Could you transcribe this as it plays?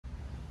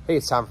Hey,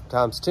 it's Tom from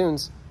Tom's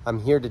Toons. I'm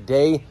here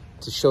today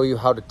to show you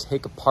how to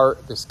take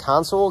apart this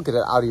console, get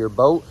it out of your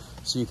boat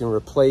so you can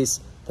replace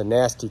the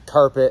nasty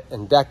carpet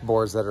and deck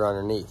boards that are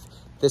underneath.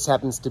 This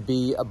happens to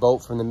be a boat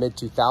from the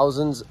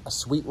mid-2000s, a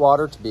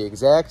Sweetwater to be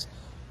exact.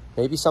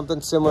 Maybe something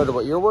similar to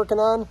what you're working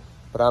on,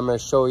 but I'm going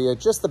to show you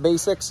just the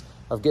basics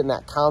of getting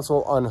that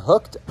console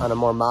unhooked on a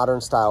more modern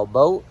style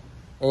boat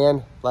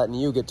and letting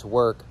you get to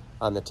work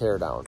on the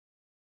teardown.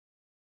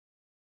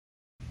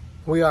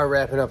 We are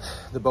wrapping up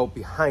the boat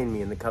behind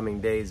me in the coming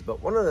days,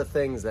 but one of the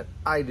things that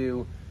I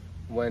do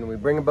when we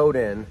bring a boat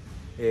in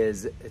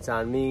is it's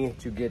on me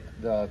to get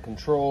the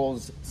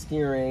controls,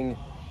 steering,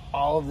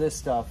 all of this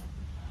stuff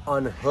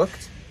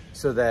unhooked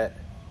so that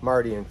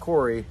Marty and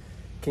Corey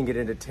can get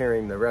into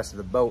tearing the rest of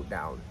the boat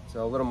down.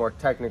 So a little more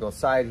technical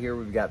side here,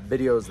 we've got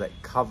videos that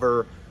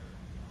cover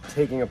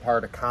taking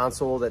apart a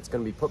console that's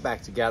going to be put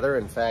back together.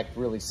 In fact,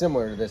 really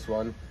similar to this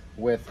one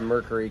with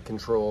Mercury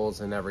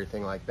controls and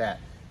everything like that.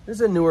 This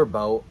is a newer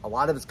boat. A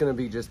lot of it's going to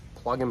be just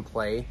plug and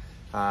play.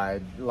 A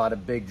lot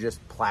of big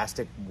just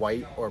plastic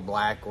white or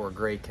black or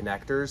gray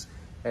connectors.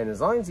 And as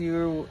long as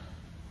you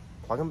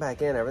plug them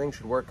back in, everything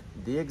should work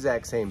the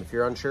exact same. If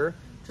you're unsure,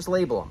 just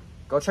label them.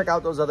 Go check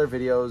out those other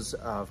videos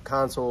of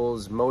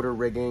consoles, motor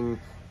rigging,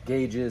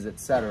 gauges,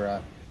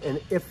 etc.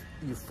 And if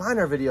you find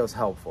our videos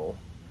helpful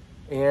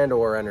and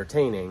or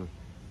entertaining,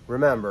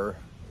 remember,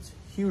 it's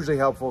hugely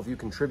helpful if you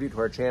contribute to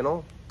our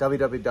channel,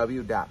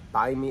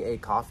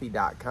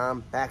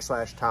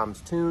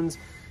 www.buymeacoffee.com/TomsToons.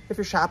 If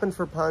you're shopping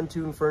for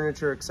pontoon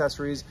furniture,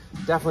 accessories,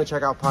 definitely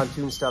check out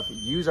PontoonStuff.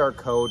 Use our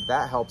code,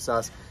 that helps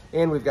us.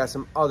 And we've got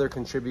some other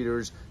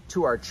contributors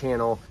to our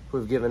channel who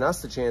have given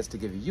us the chance to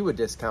give you a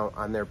discount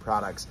on their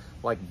products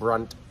like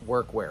Brunt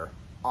Workwear.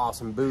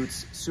 Awesome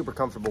boots, super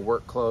comfortable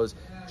work clothes.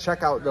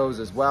 Check out those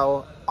as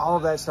well. All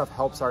of that stuff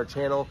helps our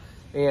channel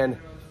and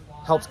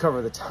helps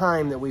cover the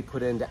time that we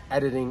put into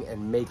editing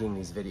and making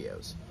these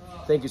videos.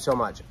 Thank you so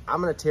much. I'm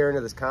gonna tear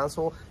into this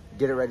console,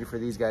 get it ready for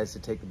these guys to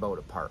take the boat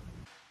apart.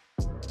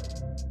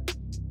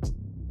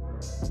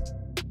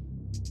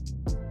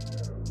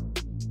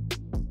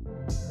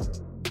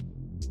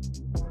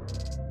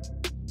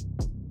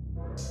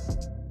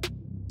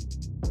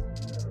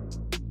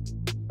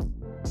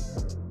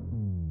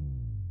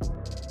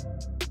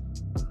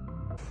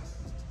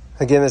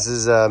 Again, this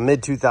is a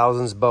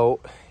mid-2000s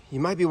boat. You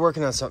might be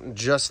working on something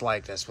just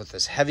like this with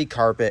this heavy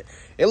carpet.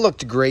 It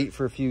looked great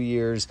for a few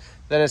years.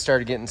 Then it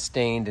started getting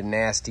stained and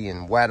nasty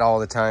and wet all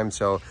the time.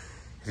 So if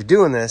you're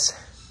doing this,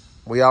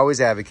 we always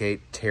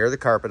advocate tear the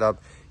carpet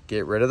up,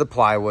 get rid of the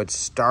plywood,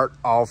 start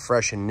all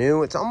fresh and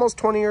new. It's almost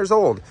 20 years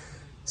old.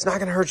 It's not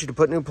gonna hurt you to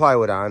put new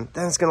plywood on.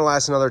 Then it's gonna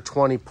last another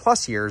 20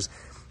 plus years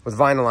with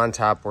vinyl on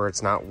top where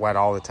it's not wet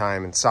all the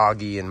time and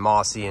soggy and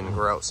mossy and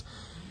gross.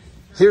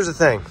 Here's the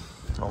thing.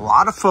 A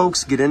lot of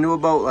folks get into a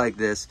boat like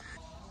this,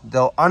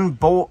 they'll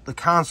unbolt the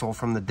console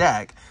from the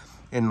deck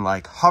and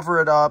like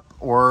hover it up,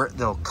 or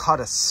they'll cut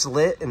a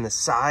slit in the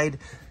side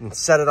and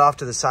set it off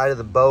to the side of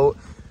the boat.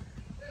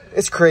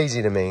 It's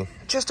crazy to me.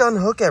 Just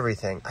unhook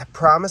everything. I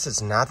promise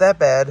it's not that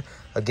bad.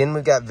 Again,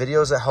 we've got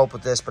videos that help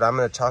with this, but I'm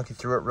going to talk you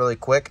through it really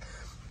quick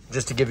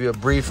just to give you a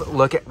brief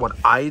look at what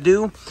I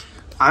do.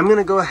 I'm going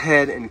to go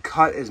ahead and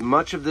cut as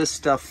much of this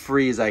stuff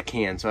free as I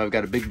can. So I've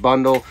got a big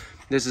bundle.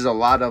 This is a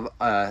lot of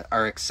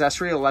our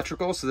accessory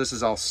electrical. So this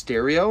is all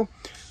stereo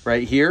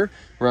right here,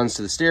 runs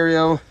to the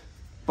stereo.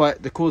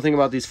 But the cool thing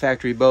about these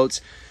factory boats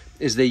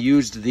is they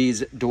used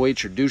these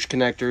Deutsch or douche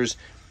connectors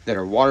that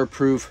are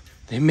waterproof.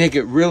 They make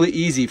it really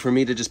easy for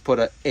me to just put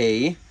an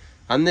A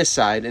on this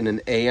side and an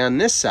A on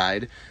this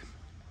side.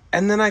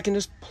 And then I can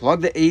just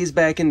plug the A's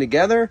back in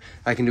together.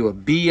 I can do a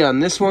B on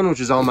this one, which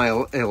is all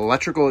my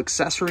electrical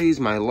accessories,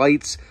 my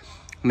lights,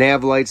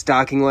 nav lights,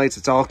 docking lights.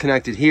 It's all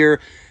connected here.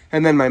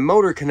 And then my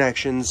motor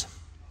connections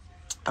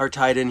are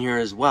tied in here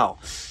as well.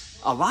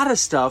 A lot of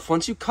stuff,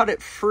 once you cut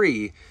it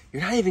free,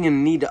 you're not even gonna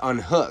need to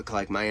unhook,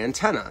 like my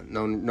antenna.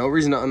 No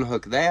reason to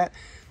unhook that.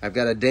 I've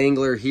got a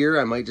dangler here.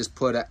 I might just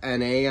put an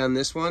NA on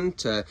this one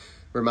to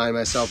remind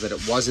myself that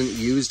it wasn't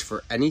used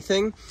for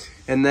anything.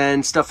 And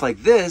then stuff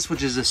like this,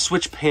 which is a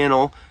switch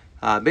panel,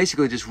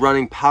 basically just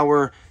running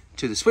power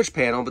to the switch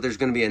panel, but there's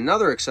gonna be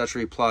another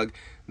accessory plug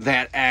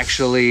that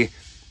actually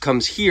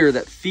comes here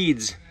that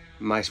feeds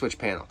my switch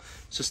panel.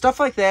 So stuff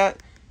like that,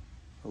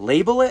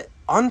 label it,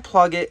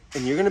 unplug it,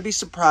 and you're gonna be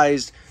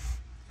surprised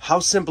how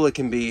simple it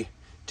can be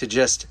to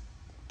just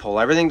pull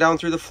everything down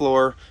through the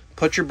floor,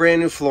 put your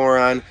brand new floor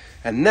on,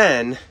 and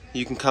then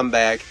you can come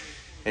back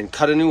and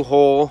cut a new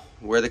hole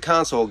where the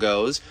console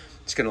goes.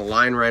 It's gonna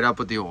line right up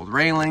with the old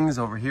railings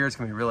over here. It's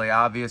gonna be really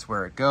obvious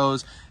where it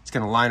goes. It's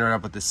gonna line right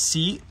up with the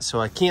seat,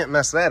 so I can't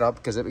mess that up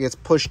because it gets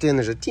pushed in.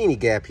 There's a teeny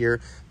gap here,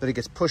 but it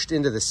gets pushed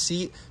into the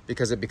seat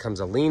because it becomes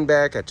a lean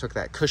back. I took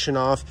that cushion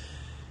off.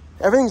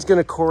 Everything's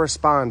gonna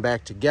correspond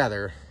back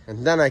together,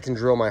 and then I can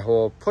drill my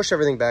hole, push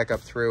everything back up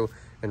through,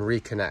 and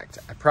reconnect.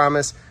 I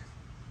promise,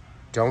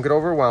 don't get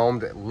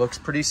overwhelmed. It looks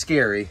pretty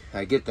scary.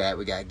 I get that.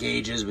 We got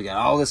gauges, we got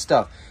all this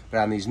stuff. But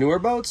on these newer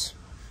boats,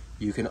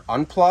 you can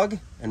unplug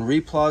and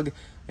replug,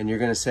 and you're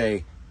gonna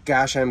say,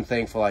 gosh, I'm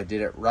thankful I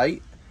did it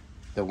right.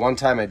 The one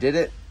time I did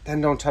it,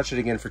 then don't touch it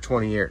again for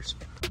 20 years.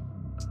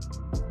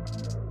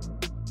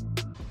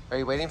 Are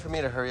you waiting for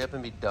me to hurry up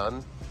and be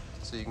done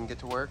so you can get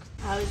to work?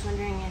 I was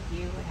wondering if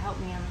you would help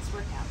me on this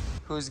workout.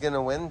 Who's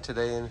gonna win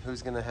today and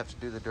who's gonna have to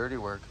do the dirty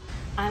work?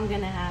 I'm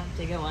gonna have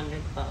to go under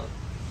the boat.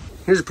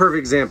 Here's a perfect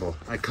example.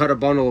 I cut a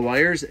bundle of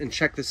wires and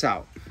check this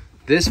out.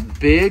 This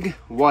big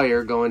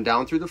wire going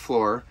down through the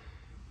floor,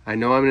 I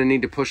know I'm gonna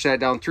need to push that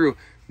down through.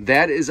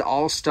 That is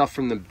all stuff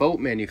from the boat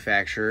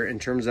manufacturer in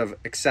terms of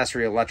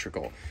accessory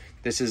electrical.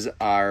 This is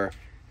our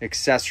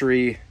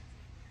accessory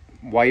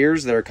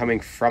wires that are coming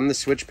from the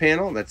switch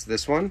panel. That's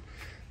this one.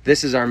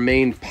 This is our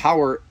main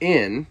power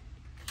in,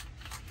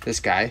 this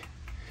guy.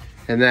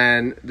 And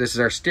then this is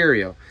our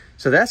stereo.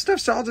 So that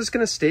stuff's all just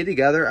gonna stay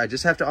together. I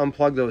just have to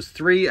unplug those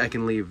three. I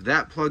can leave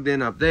that plugged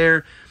in up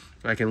there.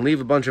 I can leave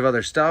a bunch of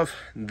other stuff.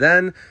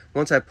 Then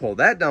once I pull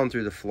that down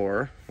through the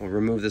floor, we'll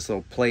remove this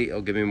little plate.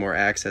 It'll give me more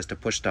access to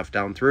push stuff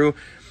down through.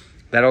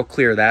 That'll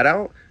clear that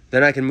out.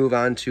 Then I can move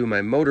on to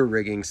my motor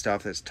rigging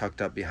stuff that's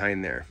tucked up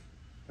behind there.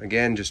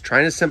 Again, just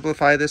trying to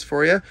simplify this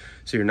for you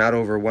so you're not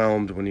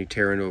overwhelmed when you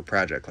tear into a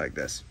project like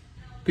this.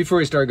 Before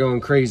you start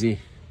going crazy,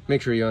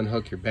 make sure you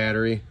unhook your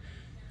battery.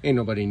 Ain't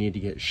nobody need to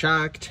get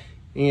shocked,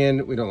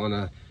 and we don't want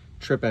to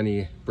trip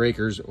any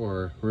breakers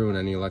or ruin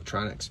any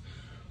electronics.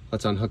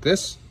 Let's unhook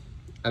this,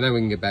 and then we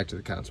can get back to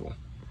the console.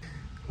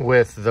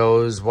 With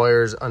those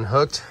wires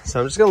unhooked, so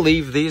I'm just going to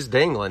leave these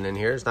dangling in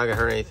here. It's not going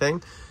to hurt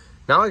anything.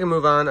 Now I can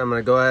move on. I'm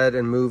going to go ahead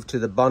and move to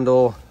the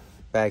bundle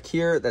back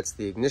here. That's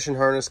the ignition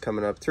harness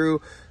coming up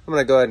through. I'm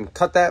going to go ahead and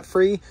cut that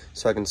free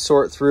so I can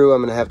sort through. I'm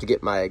going to have to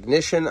get my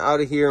ignition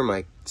out of here,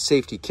 my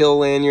safety kill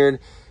lanyard,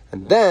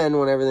 and then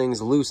when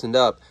everything's loosened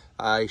up,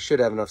 I should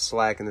have enough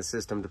slack in the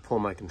system to pull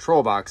my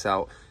control box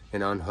out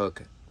and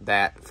unhook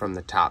that from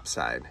the top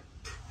side.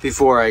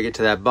 Before I get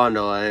to that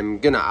bundle, I'm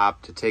going to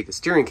opt to take the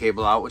steering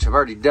cable out, which I've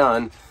already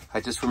done.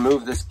 I just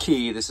removed this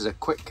key. This is a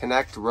quick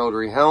connect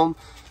rotary helm.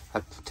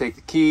 I take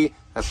the key,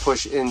 I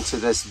push into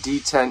this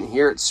detent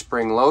here. It's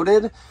spring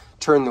loaded,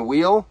 turn the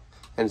wheel,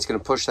 and it's going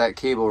to push that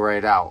cable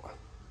right out.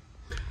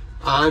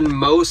 On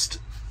most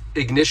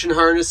ignition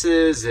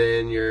harnesses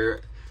and your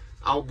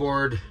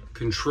outboard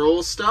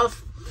control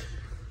stuff,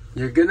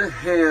 you're going to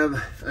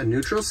have a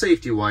neutral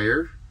safety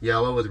wire,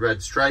 yellow with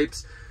red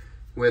stripes,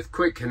 with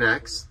quick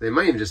connects. They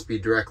might even just be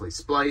directly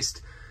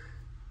spliced.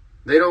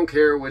 They don't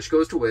care which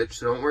goes to which,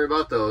 so don't worry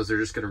about those. They're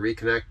just going to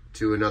reconnect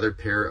to another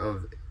pair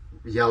of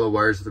yellow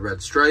wires with a red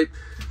stripe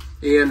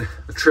and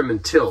a trim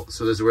and tilt.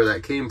 So this is where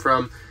that came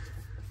from.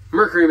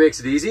 Mercury makes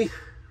it easy.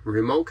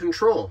 Remote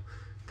control.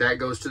 That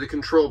goes to the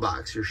control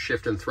box, your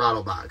shift and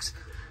throttle box.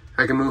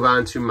 I can move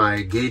on to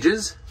my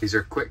gauges. These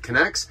are quick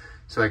connects,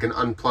 so I can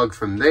unplug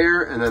from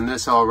there, and then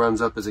this all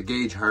runs up as a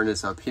gauge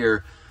harness up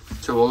here.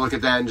 So we'll look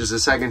at that in just a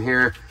second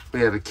here.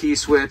 We have a key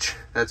switch.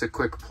 That's a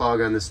quick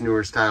plug on this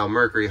newer style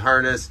Mercury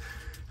harness.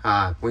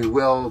 We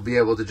will be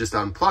able to just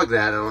unplug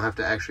that. I don't have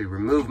to actually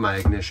remove my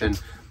ignition.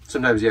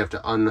 Sometimes you have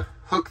to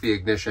unhook the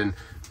ignition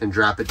and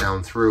drop it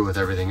down through with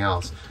everything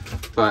else.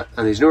 But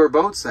on these newer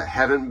boats that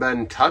haven't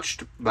been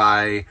touched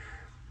by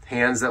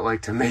hands that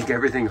like to make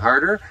everything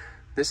harder,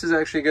 this is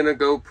actually going to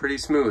go pretty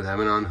smooth. I'm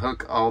going to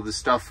unhook all the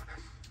stuff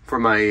for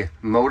my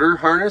motor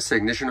harness,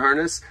 ignition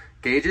harness,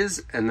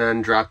 gauges, and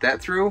then drop that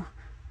through.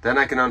 Then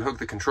I can unhook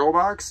the control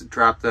box,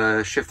 drop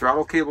the shift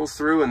throttle cables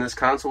through, and this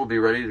console will be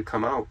ready to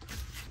come out.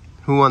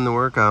 Who won the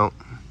workout?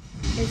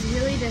 It's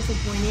really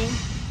disappointing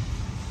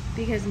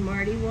because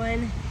Marty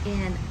won,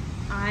 and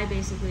I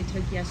basically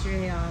took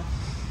yesterday off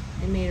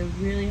and made a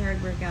really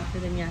hard workout for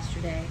them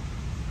yesterday,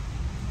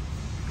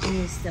 and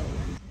he still won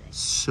today.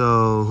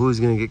 So who's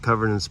gonna get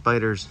covered in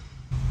spiders?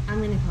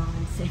 I'm gonna call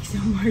in sick, so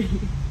Marty.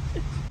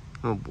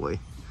 Oh boy.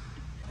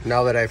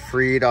 Now that I've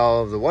freed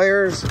all of the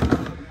wires,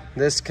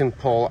 this can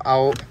pull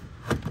out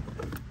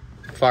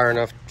far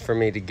enough for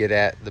me to get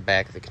at the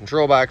back of the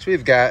control box.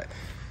 We've got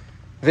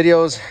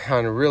videos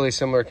on really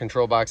similar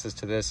control boxes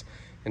to this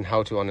and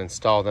how to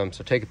uninstall them,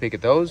 so take a peek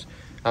at those.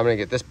 I'm gonna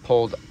get this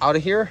pulled out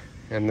of here,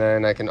 and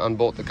then I can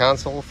unbolt the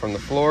console from the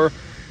floor.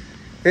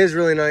 It is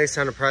really nice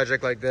on a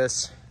project like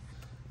this.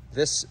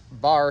 This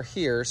bar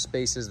here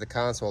spaces the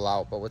console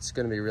out, but what's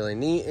gonna be really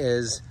neat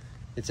is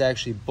it's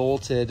actually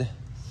bolted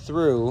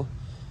through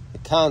the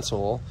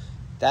console.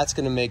 That's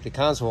gonna make the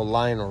console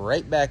line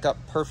right back up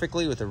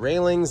perfectly with the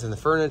railings and the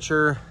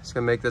furniture. It's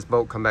gonna make this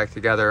boat come back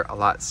together a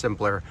lot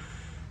simpler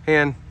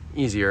and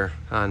easier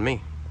on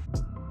me.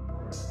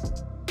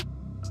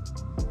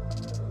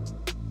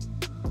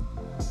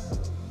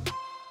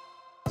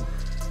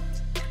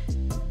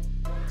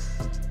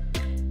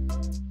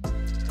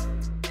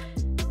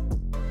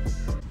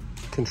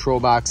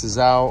 Control box is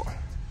out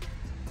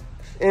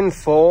in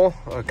full.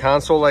 A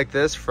console like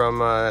this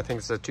from I think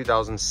it's a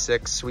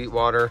 2006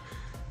 Sweetwater.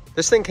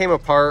 This thing came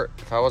apart,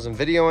 if I wasn't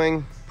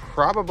videoing,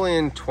 probably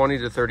in 20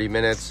 to 30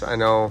 minutes. I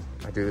know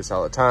I do this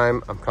all the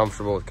time. I'm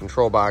comfortable with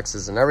control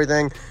boxes and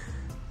everything,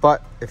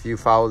 but if you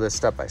follow this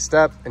step by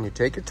step and you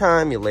take your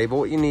time, you label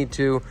what you need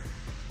to,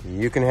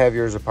 you can have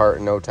yours apart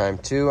in no time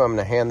too. I'm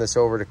gonna hand this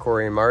over to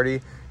Corey and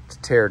Marty to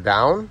tear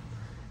down,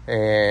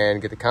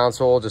 and get the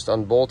console just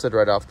unbolted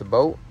right off the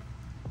boat,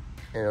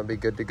 and it'll be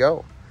good to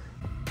go.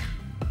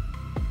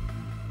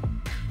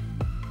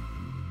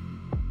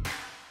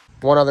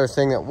 One other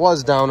thing that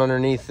was down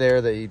underneath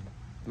there that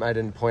I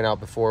didn't point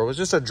out before was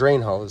just a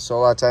drain hose. So a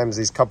lot of times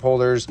these cup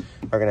holders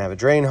are gonna have a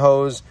drain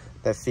hose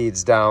that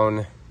feeds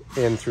down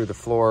in through the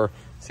floor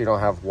so you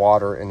don't have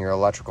water in your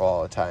electrical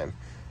all the time.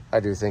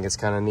 I do think it's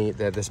kind of neat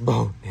that this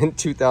boat in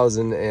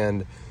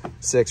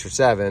 2006 or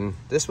 7,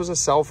 this was a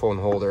cell phone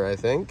holder, I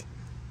think.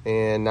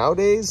 And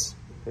nowadays,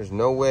 there's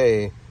no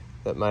way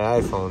that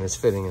my iPhone is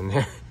fitting in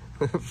there.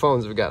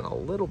 Phones have gotten a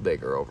little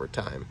bigger over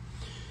time.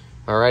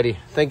 Alrighty,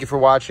 thank you for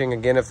watching.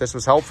 Again, if this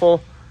was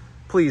helpful,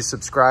 please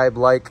subscribe,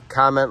 like,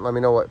 comment. Let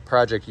me know what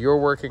project you're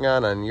working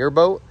on your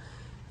boat.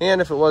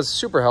 And if it was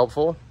super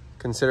helpful,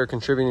 consider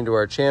contributing to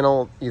our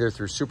channel either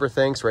through super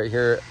thanks right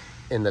here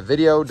in the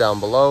video down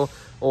below,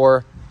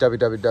 or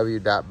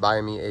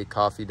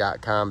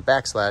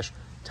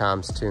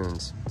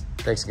www.buymeacoffee.com/TomsToons.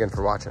 Thanks again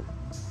for watching.